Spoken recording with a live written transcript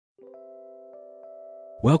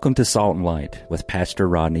Welcome to Salt and Light with Pastor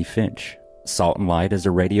Rodney Finch. Salt and Light is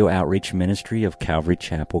a radio outreach ministry of Calvary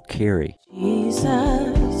Chapel, Cary.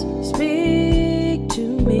 Jesus, speak to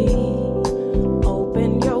me.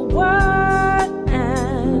 Open your word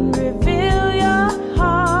and reveal your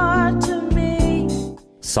heart to me.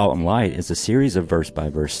 Salt and Light is a series of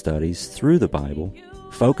verse-by-verse studies through the Bible,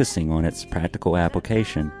 focusing on its practical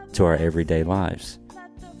application to our everyday lives.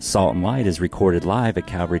 Salt and Light is recorded live at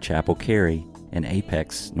Calvary Chapel, Cary in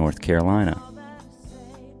Apex, North Carolina.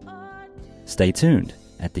 Stay tuned.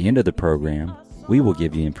 At the end of the program, we will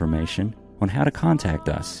give you information on how to contact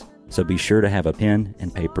us, so be sure to have a pen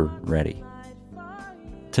and paper ready.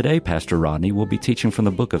 Today, Pastor Rodney will be teaching from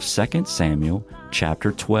the book of 2 Samuel,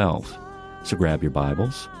 chapter 12. So grab your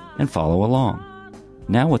Bibles and follow along.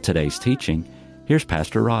 Now with today's teaching, here's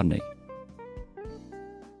Pastor Rodney.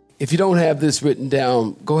 If you don't have this written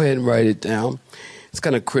down, go ahead and write it down. It's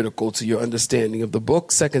kind of critical to your understanding of the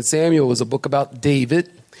book. 2 Samuel is a book about David.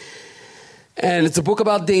 And it's a book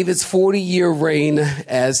about David's 40-year reign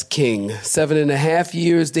as king. 7.5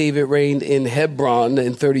 years David reigned in Hebron,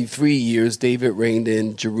 and 33 years David reigned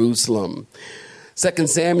in Jerusalem. 2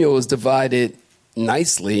 Samuel is divided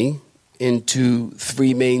nicely into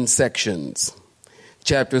three main sections.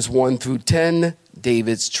 Chapters 1 through 10,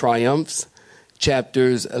 David's triumphs.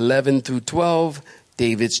 Chapters 11 through 12,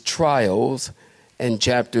 David's trials. And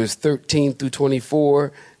chapters 13 through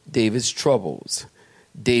 24, David's troubles.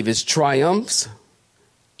 David's triumphs,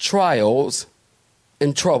 trials,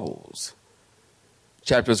 and troubles.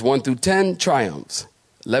 Chapters 1 through 10, triumphs.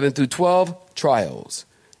 11 through 12, trials.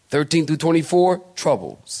 13 through 24,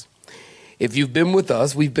 troubles. If you've been with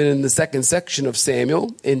us, we've been in the second section of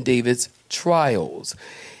Samuel in David's trials.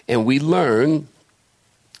 And we learn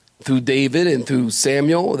through David and through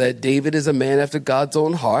Samuel that David is a man after God's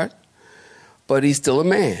own heart, but he's still a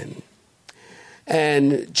man.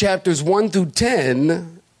 And chapters 1 through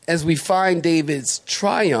 10, as we find David's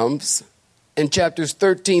triumphs, and chapters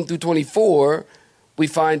 13 through 24, we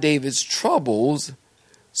find David's troubles.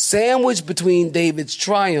 Sandwiched between David's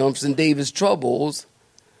triumphs and David's troubles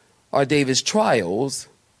are David's trials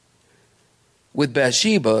with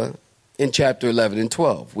Bathsheba in chapter 11 and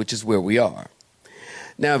 12, which is where we are.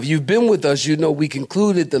 Now, if you've been with us, you know we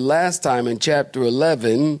concluded the last time in chapter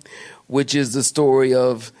 11, which is the story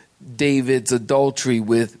of David's adultery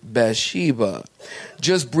with Bathsheba.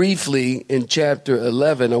 Just briefly in chapter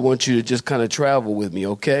 11, I want you to just kind of travel with me,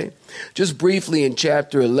 okay? Just briefly in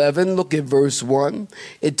chapter 11, look at verse 1.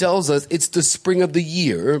 It tells us it's the spring of the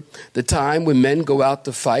year, the time when men go out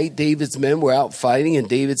to fight. David's men were out fighting, and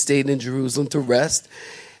David stayed in Jerusalem to rest.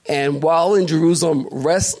 And while in Jerusalem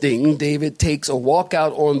resting, David takes a walk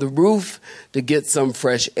out on the roof to get some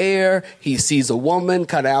fresh air. He sees a woman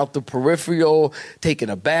kind of out the peripheral taking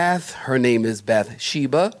a bath. Her name is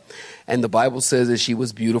Bathsheba. And the Bible says that she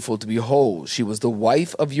was beautiful to behold. She was the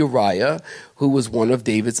wife of Uriah, who was one of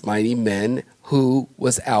David's mighty men who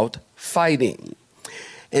was out fighting.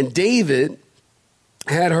 And David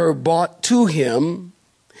had her brought to him,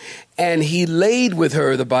 and he laid with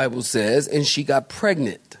her, the Bible says, and she got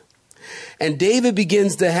pregnant. And David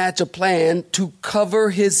begins to hatch a plan to cover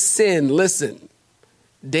his sin. Listen,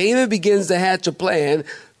 David begins to hatch a plan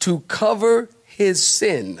to cover his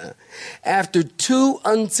sin. After 2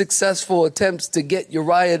 unsuccessful attempts to get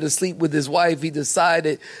Uriah to sleep with his wife, he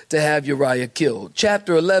decided to have Uriah killed.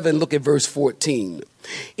 Chapter 11, look at verse 14.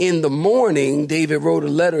 In the morning, David wrote a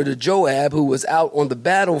letter to Joab, who was out on the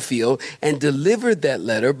battlefield, and delivered that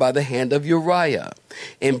letter by the hand of Uriah.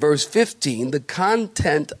 In verse 15, the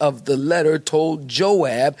content of the letter told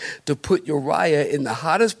Joab to put Uriah in the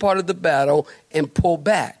hottest part of the battle and pull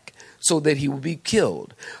back so that he would be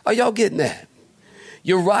killed. Are y'all getting that?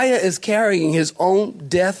 Uriah is carrying his own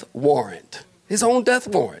death warrant. His own death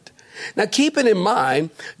warrant. Now, keeping in mind,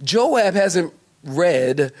 Joab hasn't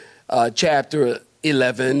read chapter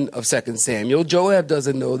 11 of 2 Samuel. Joab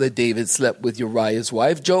doesn't know that David slept with Uriah's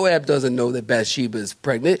wife. Joab doesn't know that Bathsheba is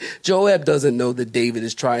pregnant. Joab doesn't know that David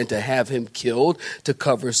is trying to have him killed to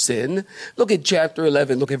cover sin. Look at chapter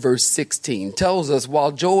 11. Look at verse 16. Tells us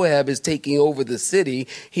while Joab is taking over the city,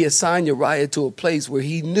 he assigned Uriah to a place where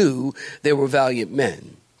he knew there were valiant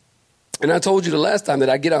men. And I told you the last time that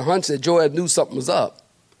I get a hunch that Joab knew something was up.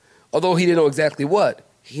 Although he didn't know exactly what,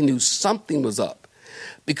 he knew something was up.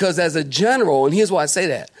 Because as a general, and here's why I say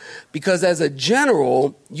that, because as a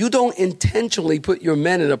general, you don't intentionally put your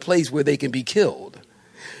men in a place where they can be killed.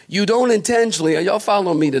 You don't intentionally, are y'all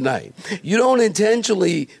following me tonight? You don't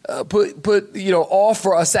intentionally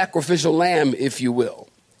offer a sacrificial lamb, if you will.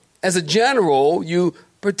 As a general, you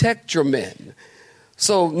protect your men.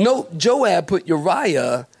 So note, Joab put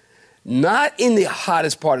Uriah not in the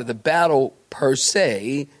hottest part of the battle per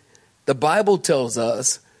se. The Bible tells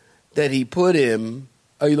us that he put him,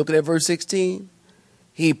 are you looking at verse 16?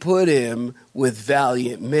 He put him with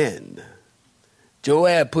valiant men.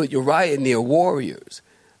 Joab put Uriah near warriors,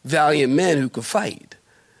 valiant men who could fight.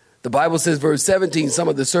 The Bible says, verse 17, some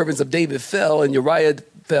of the servants of David fell, and Uriah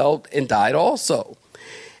fell and died also.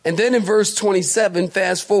 And then in verse 27,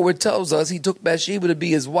 fast forward, tells us he took Bathsheba to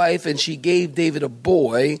be his wife, and she gave David a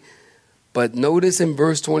boy. But notice in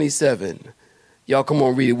verse 27, y'all come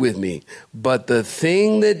on, read it with me. But the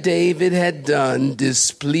thing that David had done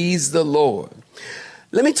displeased the Lord.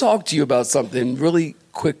 Let me talk to you about something really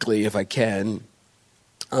quickly, if I can.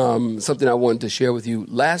 Something I wanted to share with you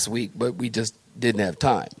last week, but we just didn't have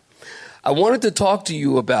time. I wanted to talk to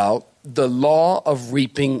you about the law of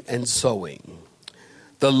reaping and sowing.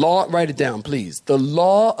 The law, write it down, please. The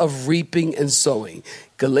law of reaping and sowing.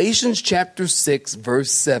 Galatians chapter 6,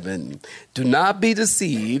 verse 7. Do not be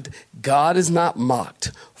deceived. God is not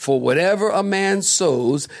mocked. For whatever a man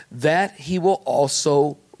sows, that he will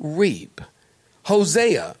also reap.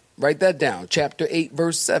 Hosea, write that down, chapter 8,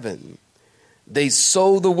 verse 7. They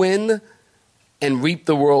sow the wind and reap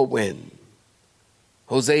the whirlwind.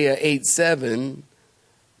 Hosea 8:7,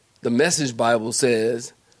 the Message Bible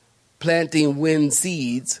says, planting wind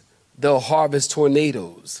seeds, they'll harvest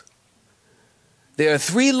tornadoes. There are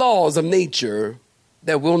 3 laws of nature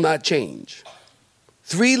that will not change.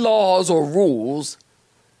 3 laws or rules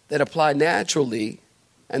that apply naturally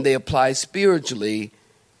and they apply spiritually,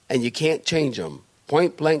 and you can't change them.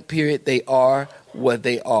 Point blank period, they are what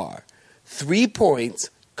they are. 3 points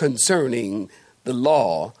concerning the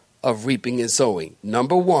law of reaping and sowing.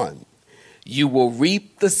 Number 1, you will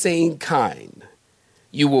reap the same kind.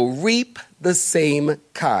 You will reap the same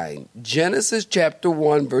kind. Genesis chapter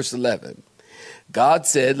 1, verse 11. God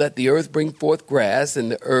said, let the earth bring forth grass,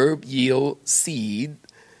 and the herb yield seed,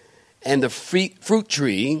 and the fruit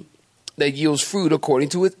tree that yields fruit according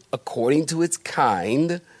to its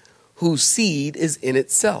kind, whose seed is in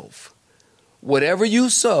itself. Whatever you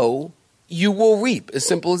sow, you will reap. As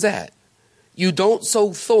simple as that. You don't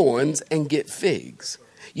sow thorns and get figs.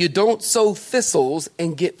 You don't sow thistles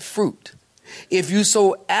and get fruit. If you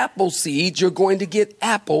sow apple seeds, you're going to get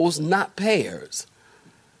apples, not pears.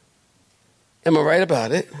 Am I right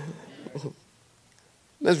about it?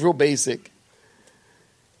 That's real basic.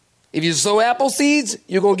 If you sow apple seeds,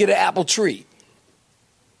 you're going to get an apple tree.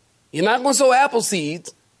 You're not going to sow apple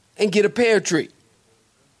seeds and get a pear tree.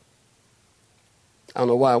 I don't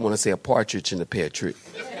know why I want to say a partridge in a pear tree.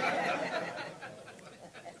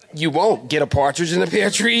 You won't get a partridge in a pear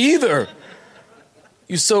tree either.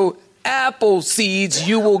 You sow apple seeds,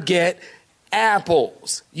 you will get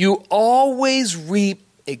apples. You always reap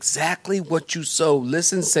exactly what you sow.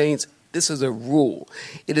 Listen, saints, this is a rule.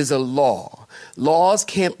 It is a law. Laws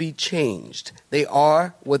can't be changed. They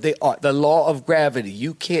are what they are. The law of gravity,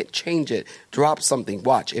 you can't change it. Drop something,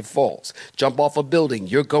 watch, it falls. Jump off a building,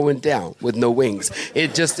 you're going down with no wings.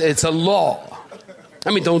 It's a law.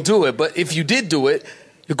 I mean, don't do it, but if you did do it,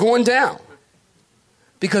 you're going down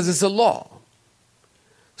because it's a law.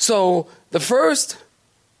 So the first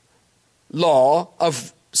law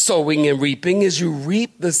of sowing and reaping is you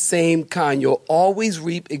reap the same kind. You'll always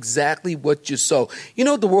reap exactly what you sow. You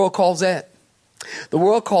know what the world calls that? The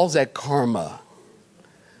world calls that karma.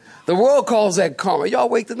 The world calls that karma. Y'all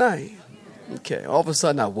awake tonight? Okay, all of a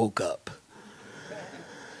sudden I woke up.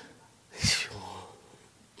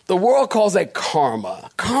 The world calls that karma.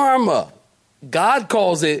 Karma. God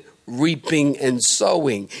calls it reaping and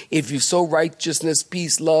sowing. If you sow righteousness,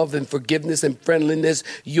 peace, love, and forgiveness and friendliness,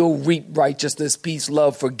 you'll reap righteousness, peace,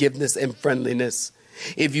 love, forgiveness, and friendliness.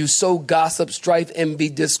 If you sow gossip, strife, envy,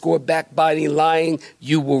 discord, backbiting, lying,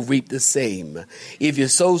 you will reap the same. If you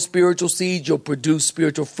sow spiritual seeds, you'll produce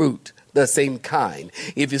spiritual fruit, the same kind.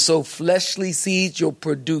 If you sow fleshly seeds, you'll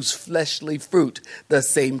produce fleshly fruit, the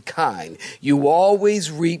same kind. You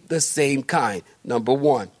always reap the same kind. Number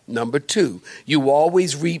 1. Number 2, you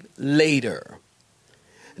always reap later.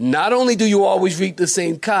 Not only do you always reap the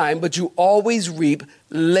same kind, but you always reap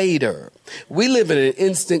later. We live in an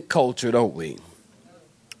instant culture, don't we?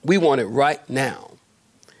 We want it right now.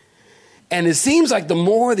 And it seems like the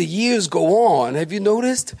more the years go on, have you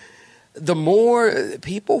noticed? The more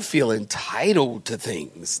people feel entitled to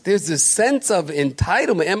things. There's this sense of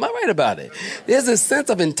entitlement. Am I right about it? There's a sense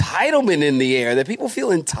of entitlement in the air that people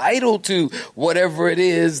feel entitled to whatever it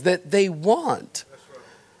is that they want.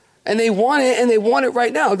 And they want it, and they want it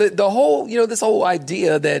right now. The whole, this whole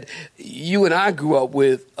idea that you and I grew up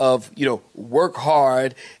with of, work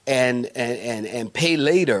hard and pay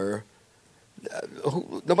later,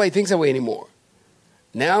 nobody thinks that way anymore.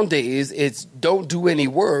 Nowadays, it's don't do any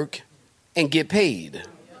work and get paid.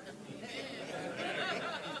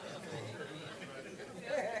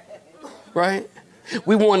 Right?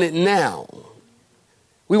 We want it now.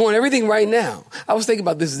 We want everything right now. I was thinking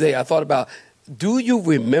about this today. I thought about, do you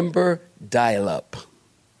remember dial-up?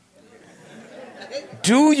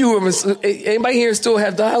 Anybody here still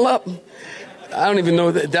have dial-up? I don't even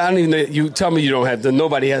know that. I don't even know. You tell me you don't have.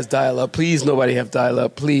 Nobody has dial-up. Please, nobody have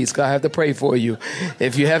dial-up. Please, God, I have to pray for you.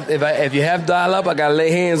 If you have dial-up, I gotta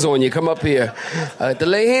lay hands on you. Come up here. I have to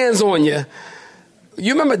lay hands on you.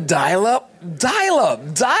 You remember dial-up?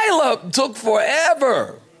 Dial-up took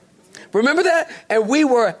forever. Remember that? And we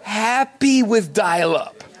were happy with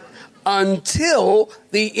dial-up until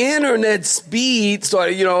the internet speed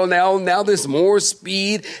started, now there's more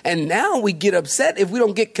speed. And now we get upset if we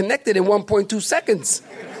don't get connected in 1.2 seconds.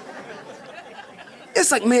 It's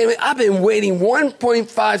like, man, I've been waiting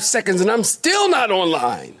 1.5 seconds and I'm still not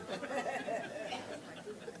online.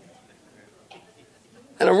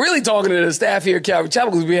 And I'm really talking to the staff here at Calvary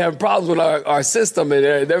Chapel because we have problems with our system and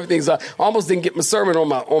everything. So I almost didn't get my sermon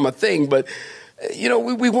on my thing. But,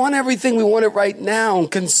 we want everything. We want it right now.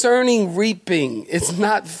 Concerning reaping, it's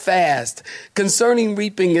not fast. Concerning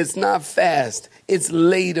reaping, it's not fast. It's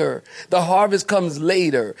later. The harvest comes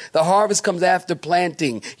later. The harvest comes after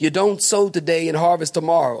planting. You don't sow today and harvest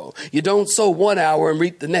tomorrow. You don't sow 1 hour and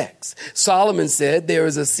reap the next. Solomon said there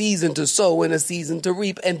is a season to sow and a season to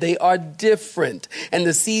reap, and they are different. And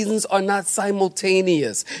the seasons are not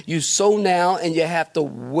simultaneous. You sow now and you have to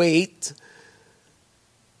wait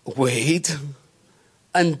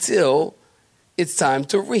until it's time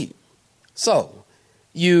to reap. So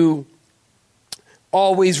you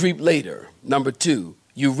always reap later. Number 2,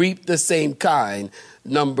 you reap the same kind.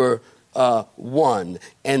 Number 1.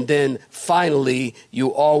 And then finally, you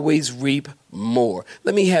always reap more.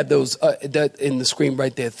 Let me have those that in the screen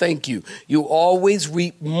right there. Thank you. You always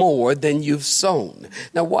reap more than you've sown.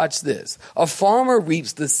 Now watch this. A farmer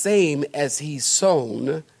reaps the same as he's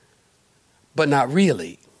sown, but not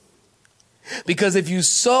really. Because if you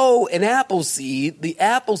sow an apple seed, the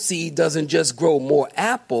apple seed doesn't just grow more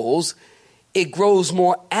apples, it grows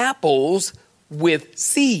more apples with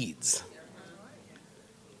seeds.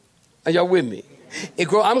 Are y'all with me?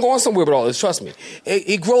 I'm going somewhere with all this, trust me.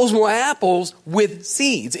 It grows more apples with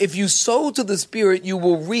seeds. If you sow to the Spirit, you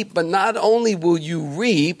will reap, but not only will you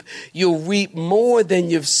reap, you'll reap more than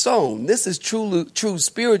you've sown. This is true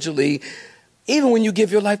spiritually, even when you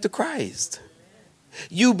give your life to Christ.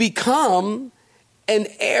 You become an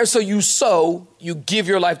heir, so you sow, you give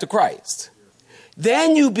your life to Christ.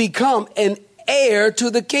 Then you become an heir to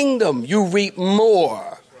the kingdom. You reap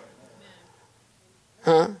more.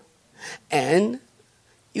 And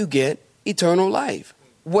you get eternal life.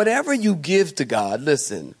 Whatever you give to God,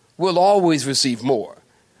 listen, will always receive more.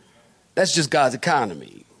 That's just God's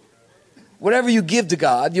economy. Whatever you give to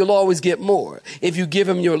God, you'll always get more. If you give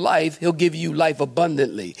him your life, he'll give you life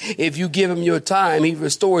abundantly. If you give him your time, he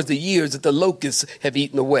restores the years that the locusts have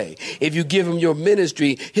eaten away. If you give him your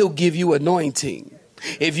ministry, he'll give you anointing.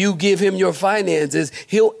 If you give him your finances,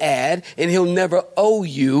 he'll add and he'll never owe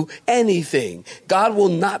you anything. God will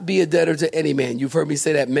not be a debtor to any man. You've heard me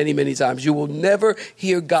say that many, many times. You will never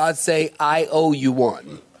hear God say, I owe you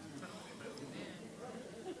one.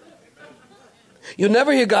 You'll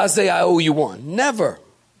never hear God say, I owe you one. Never.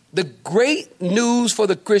 The great news for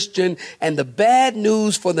the Christian and the bad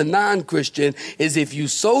news for the non-Christian is if you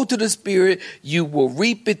sow to the Spirit, you will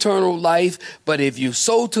reap eternal life. But if you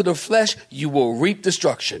sow to the flesh, you will reap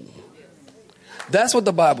destruction. That's what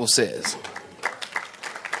the Bible says.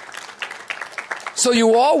 So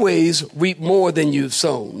you always reap more than you've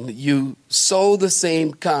sown. You sow the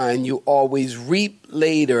same kind, you always reap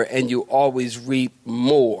later, and you always reap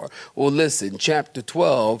more. Well, listen, chapter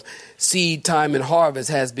 12, seed time and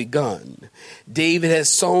harvest has begun. David has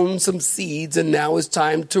sown some seeds, and now it's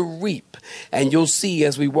time to reap. And you'll see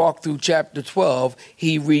as we walk through chapter 12,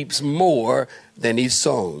 he reaps more than he's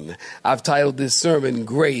sown. I've titled this sermon,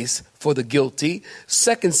 Grace for the Guilty.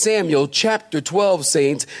 2 Samuel chapter 12,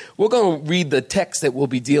 saints. We're going to read the text that we'll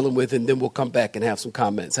be dealing with, and then we'll come back and have some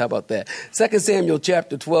comments. How about that? 2 Samuel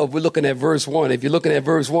chapter 12, we're looking at verse 1. If you're looking at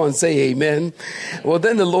verse 1, say amen. Well,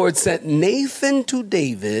 then the Lord sent Nathan to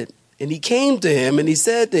David, and he came to him, and he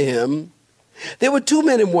said to him, there were 2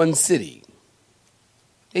 men in one city,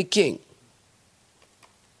 a king.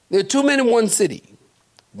 There are 2 men in one city.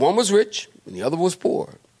 One was rich, and the other was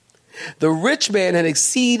poor. The rich man had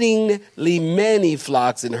exceedingly many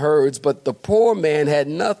flocks and herds, but the poor man had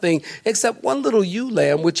nothing except one little ewe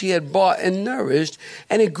lamb, which he had bought and nourished,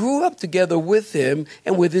 and it grew up together with him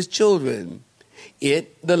and with his children.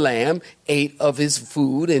 The lamb, ate of his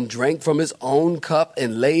food and drank from his own cup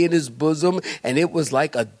and lay in his bosom, and it was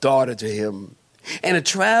like a daughter to him. And a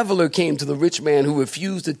traveler came to the rich man who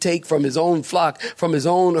refused to take from his own flock, from his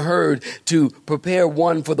own herd, to prepare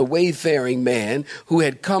one for the wayfaring man who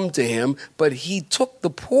had come to him. But he took the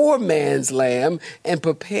poor man's lamb and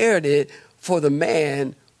prepared it for the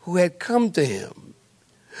man who had come to him.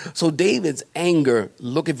 So David's anger,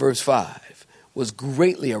 look at verse 5, was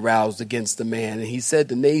greatly aroused against the man. And he said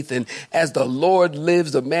to Nathan, as the Lord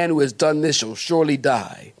lives, the man who has done this shall surely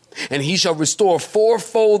die. And he shall restore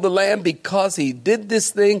fourfold the lamb because he did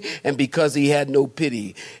this thing and because he had no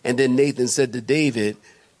pity. And then Nathan said to David,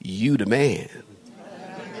 you the man.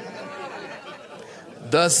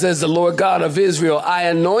 Thus says the Lord God of Israel, I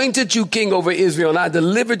anointed you king over Israel, and I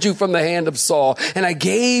delivered you from the hand of Saul. And I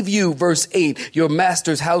gave you, verse 8, your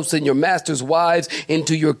master's house and your master's wives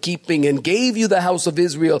into your keeping, and gave you the house of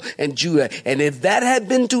Israel and Judah. And if that had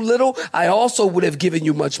been too little, I also would have given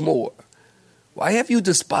you much more. Why have you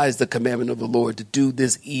despised the commandment of the Lord to do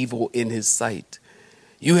this evil in his sight?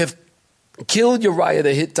 You have killed Uriah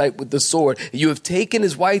the Hittite with the sword. You have taken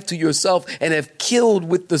his wife to yourself and have killed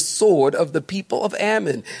with the sword of the people of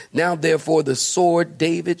Ammon. Now, therefore, the sword,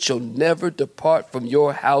 David, shall never depart from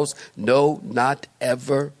your house. No, not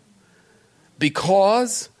ever.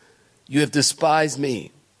 Because you have despised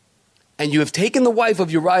me, and you have taken the wife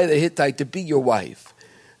of Uriah the Hittite to be your wife.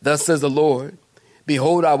 Thus says the Lord,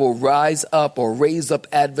 behold, I will raise up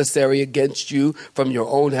adversary against you from your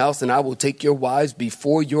own house, and I will take your wives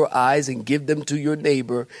before your eyes and give them to your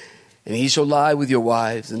neighbor, and he shall lie with your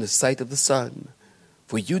wives in the sight of the sun.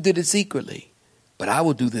 For you did it secretly, but I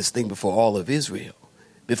will do this thing before all of Israel,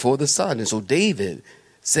 before the sun. And so David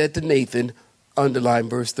said to Nathan, underline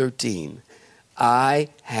verse 13, I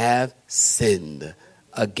have sinned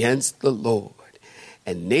against the Lord.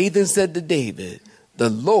 And Nathan said to David, the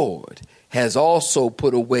Lord has also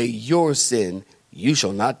put away your sin, you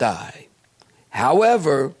shall not die.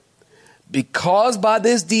 However, because by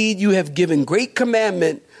this deed you have given great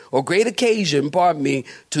commandment or great occasion,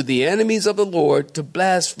 to the enemies of the Lord to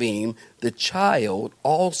blaspheme, the child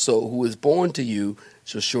also who is born to you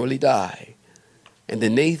shall surely die. And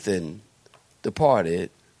then Nathan departed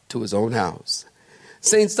to his own house.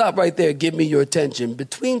 Saints, stop right there. Give me your attention.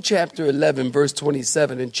 Between chapter 11, verse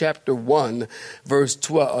 27 and chapter 12,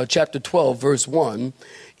 verse 1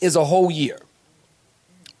 is a whole year.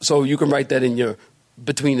 So you can write that in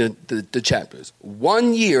between the chapters.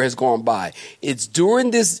 1 year has gone by. It's during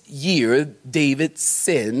this year David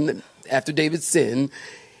sinned. After David sinned,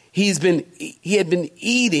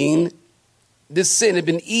 this sin had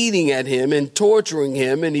been eating at him and torturing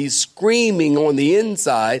him, and he's screaming on the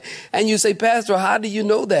inside. And you say, Pastor, how do you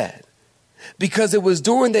know that? Because it was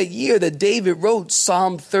during that year that David wrote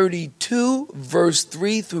Psalm 32, verse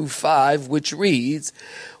 3 through 5, which reads,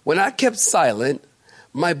 when I kept silent,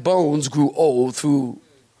 my bones grew old through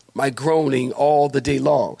my groaning all the day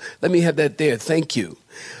long. Let me have that there. Thank you.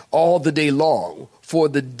 All the day long. For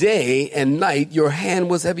the day and night your hand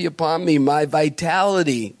was heavy upon me. My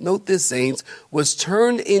vitality, note this, saints, was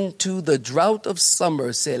turned into the drought of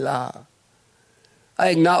summer, Selah. I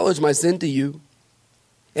acknowledge my sin to you,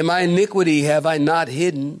 and my iniquity have I not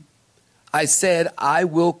hidden. I said, I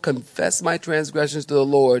will confess my transgressions to the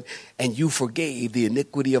Lord, and you forgave the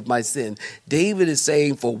iniquity of my sin. David is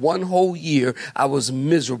saying, for 1 whole year, I was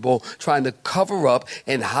miserable, trying to cover up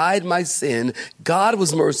and hide my sin. God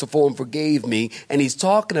was merciful and forgave me. And he's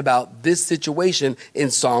talking about this situation in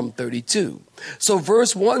Psalm 32. So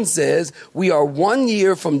verse 1 says, we are 1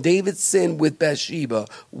 year from David's sin with Bathsheba,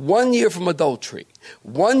 1 year from adultery,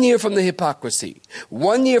 1 year from the hypocrisy,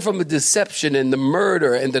 1 year from the deception and the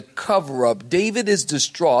murder and the cover-up. David is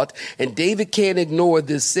distraught, and David can't ignore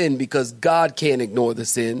this sin because God can't ignore the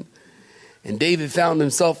sin. And David found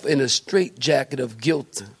himself in a straitjacket of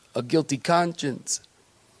guilt, a guilty conscience.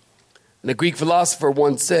 And a Greek philosopher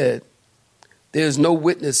once said, there is no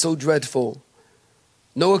witness so dreadful,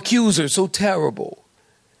 no accuser so terrible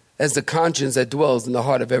as the conscience that dwells in the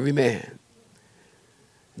heart of every man.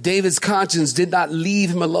 David's conscience did not leave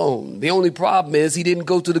him alone. The only problem is he didn't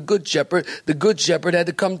go to the good shepherd. The good shepherd had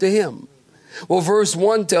to come to him. Well, verse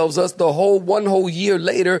 1 tells us 1 whole year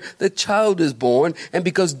later, the child is born. And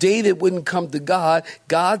because David wouldn't come to God,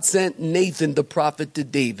 God sent Nathan the prophet to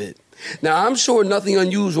David. Now, I'm sure nothing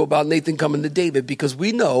unusual about Nathan coming to David, because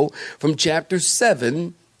we know from chapter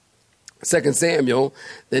 7, 2 Samuel,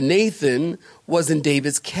 that Nathan was in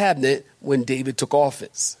David's cabinet when David took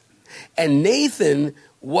office. And Nathan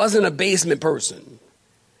wasn't a basement person.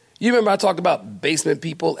 You remember I talked about basement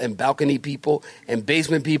people and balcony people, and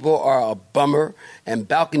basement people are a bummer, and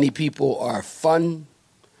balcony people are fun,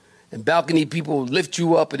 and balcony people lift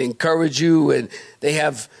you up and encourage you, and they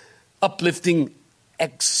have uplifting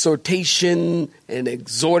exhortation and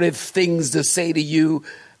exhortive things to say to you.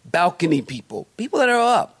 Balcony people, people that are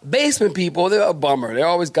up. Basement people, they're a bummer. They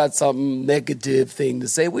always got some negative thing to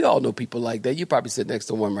say. We all know people like that. You probably sit next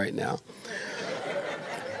to one right now.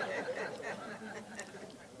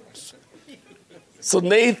 So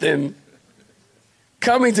Nathan,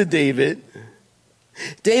 coming to David,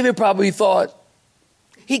 David probably thought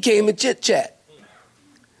he came to chit-chat.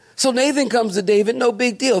 So Nathan comes to David, no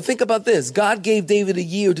big deal. Think about this. God gave David a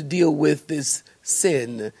year to deal with this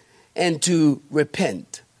sin and to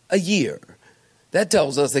repent. A year. That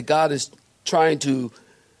tells us that God is trying to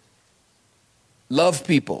love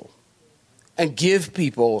people and give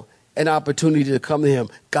people an opportunity to come to him.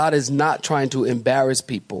 God is not trying to embarrass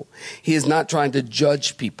people. He is not trying to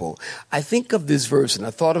judge people. I think of this verse, and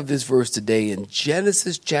I thought of this verse today in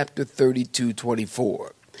Genesis chapter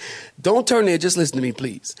 32:24. Don't turn there, just listen to me,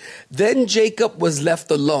 please. Then Jacob was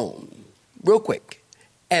left alone, real quick,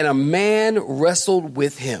 and a man wrestled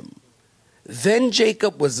with him. Then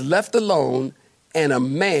Jacob was left alone, and a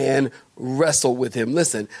man wrestled with him.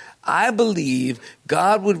 Listen, I believe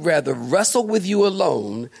God would rather wrestle with you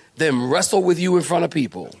alone than wrestle with you in front of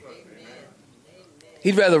people.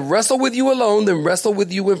 He'd rather wrestle with you alone than wrestle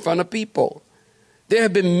with you in front of people. There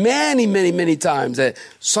have been many, many, many times that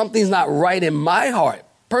something's not right in my heart,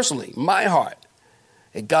 personally, my heart.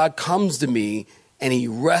 And God comes to me and he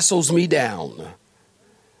wrestles me down.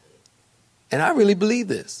 And I really believe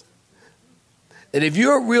this. That if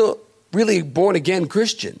you're a really born again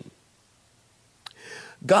Christian,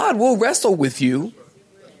 God will wrestle with you.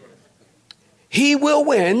 He will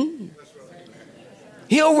win.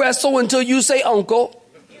 He'll wrestle until you say uncle.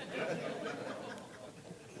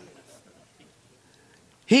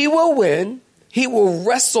 He will win. He will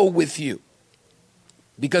wrestle with you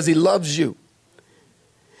because he loves you.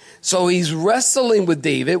 So he's wrestling with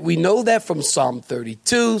David. We know that from Psalm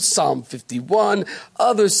 32, Psalm 51,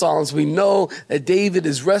 other Psalms. We know that David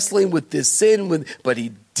is wrestling with this sin, but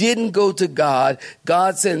he didn't go to God.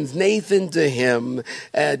 God sends Nathan to him.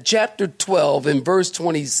 Chapter 12 in verse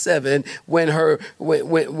 27, when her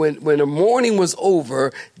mourning was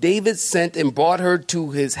over, David sent and brought her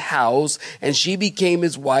to his house, and she became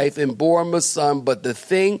his wife and bore him a son. But the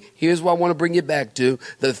thing, here's what I want to bring you back to,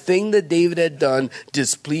 the thing that David had done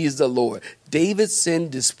displeased the Lord. David's sin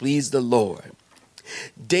displeased the Lord.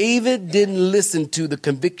 David didn't listen to the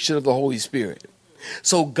conviction of the Holy Spirit.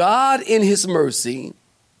 So God in his mercy,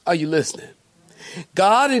 are you listening?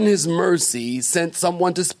 God in his mercy sent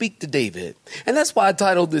someone to speak to David. And that's why I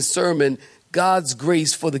titled this sermon, God's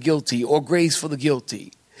Grace for the Guilty, or Grace for the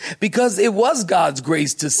Guilty. Because it was God's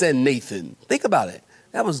grace to send Nathan. Think about it.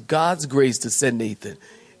 That was God's grace to send Nathan.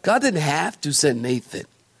 God didn't have to send Nathan.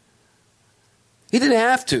 He didn't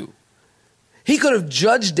have to. He could have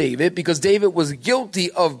judged David because David was guilty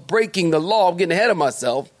of breaking the law. I'm getting ahead of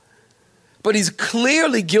myself. But he's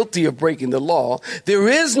clearly guilty of breaking the law. There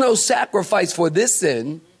is no sacrifice for this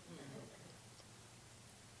sin.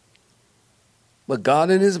 But God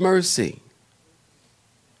in his mercy,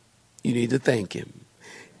 you need to thank him.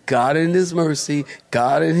 God in his mercy,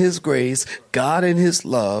 God in his grace, God in his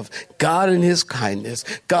love, God in his kindness,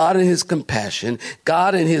 God in his compassion,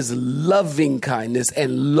 God in his loving kindness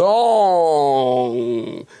and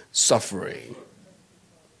long suffering.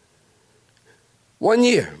 1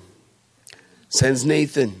 year. Sends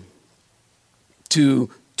Nathan to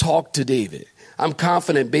talk to David. I'm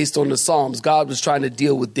confident based on the Psalms, God was trying to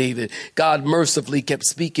deal with David. God mercifully kept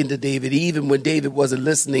speaking to David, even when David wasn't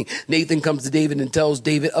listening. Nathan comes to David and tells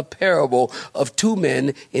David a parable of two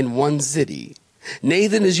men in one city.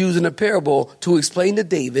 Nathan is using a parable to explain to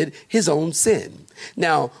David his own sin.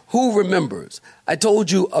 Now, who remembers? I told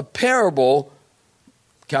you a parable,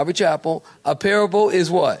 Calvary Chapel, a parable is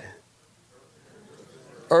what?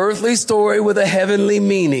 Earthly story with a heavenly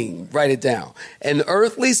meaning. Write it down. An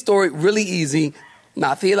earthly story, really easy,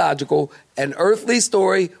 not theological. An earthly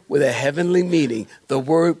story with a heavenly meaning. The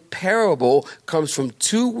word parable comes from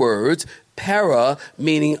two words, para,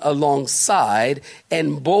 meaning alongside,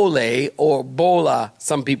 and bole, or bola,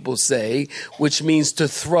 some people say, which means to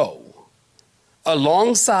throw.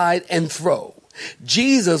 Alongside and throw.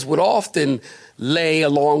 Jesus would often lay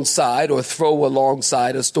alongside or throw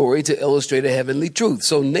alongside a story to illustrate a heavenly truth.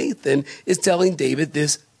 So Nathan is telling David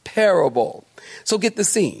this parable. So get the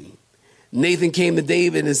scene. Nathan came to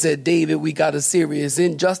David and said, David, we got a serious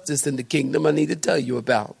injustice in the kingdom I need to tell you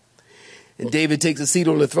about. And David takes a seat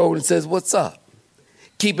on the throne and says, what's up?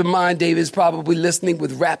 Keep in mind, David's probably listening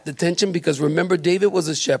with rapt attention because remember, David was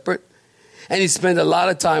a shepherd and he spent a lot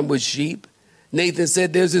of time with sheep. Nathan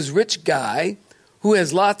said, there's this rich guy who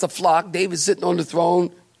has lots of flock. David's sitting on the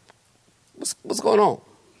throne. What's going on?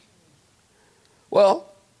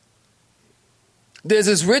 Well, there's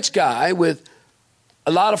this rich guy with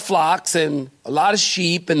a lot of flocks and a lot of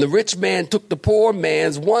sheep, and the rich man took the poor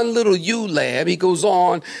man's one little ewe lamb. He goes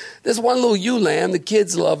on, this one little ewe lamb, the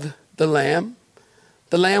kids loved the lamb.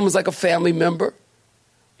 The lamb was like a family member.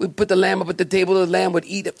 We put the lamb up at the table, the lamb would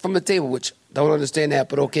eat it from the table, which don't understand that,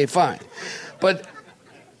 but okay, fine. But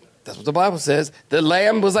that's what the Bible says. The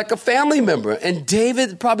lamb was like a family member. And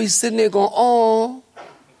David probably sitting there going, oh,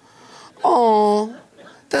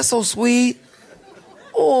 that's so sweet.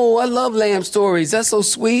 Oh, I love lamb stories. That's so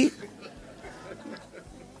sweet.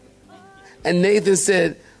 And Nathan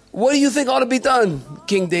said, what do you think ought to be done,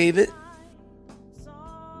 King David?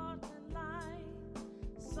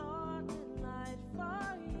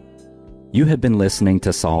 You have been listening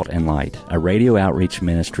to Salt and Light, a radio outreach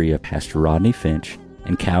ministry of Pastor Rodney Finch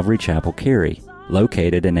and Calvary Chapel, Cary,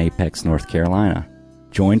 located in Apex, North Carolina.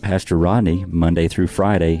 Join Pastor Rodney Monday through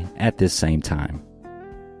Friday at this same time.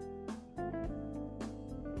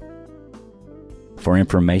 For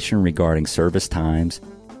information regarding service times,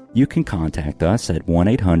 you can contact us at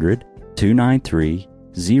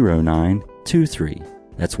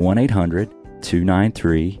 1-800-293-0923. That's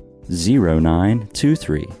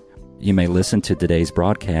 1-800-293-0923. You may listen to today's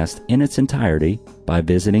broadcast in its entirety by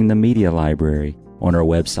visiting the media library on our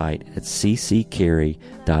website at cccary.org.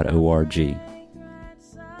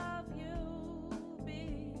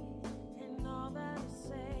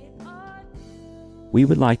 We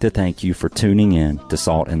would like to thank you for tuning in to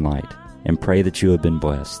Salt and Light and pray that you have been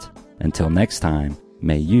blessed. Until next time,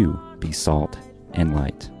 may you be salt and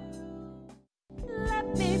light.